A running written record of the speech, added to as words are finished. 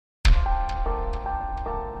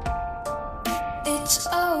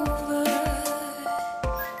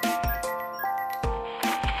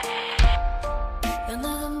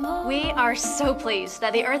are so pleased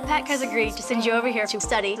that the Earth Pack has agreed to send you over here to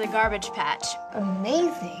study the garbage patch.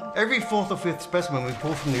 Amazing. Every fourth or fifth specimen we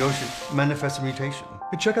pull from the ocean manifests a mutation.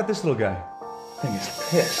 Hey, check out this little guy. Thing is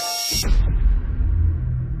pissed.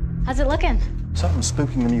 How's it looking? Something's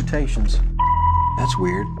spooking the mutations. That's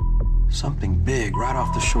weird. Something big right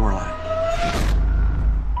off the shoreline.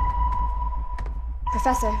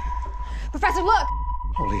 Professor. Professor, look!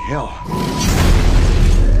 Holy hell.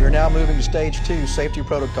 You're now moving to stage 2, safety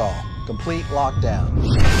protocol. Complete lockdown.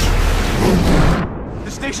 The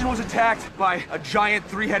station was attacked by a giant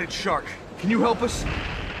three-headed shark. Can you help us?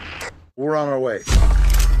 We're on our way.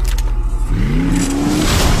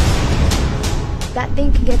 That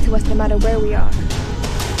thing can get to us no matter where we are.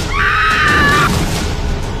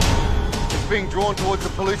 It's being drawn towards the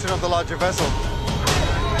pollution of the larger vessel.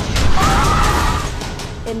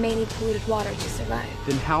 It may need polluted water to survive.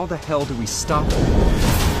 Then how the hell do we stop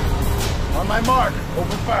it? On my mark,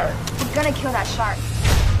 open fire. We're gonna kill that shark.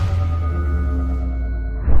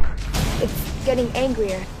 It's getting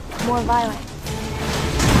angrier, more violent.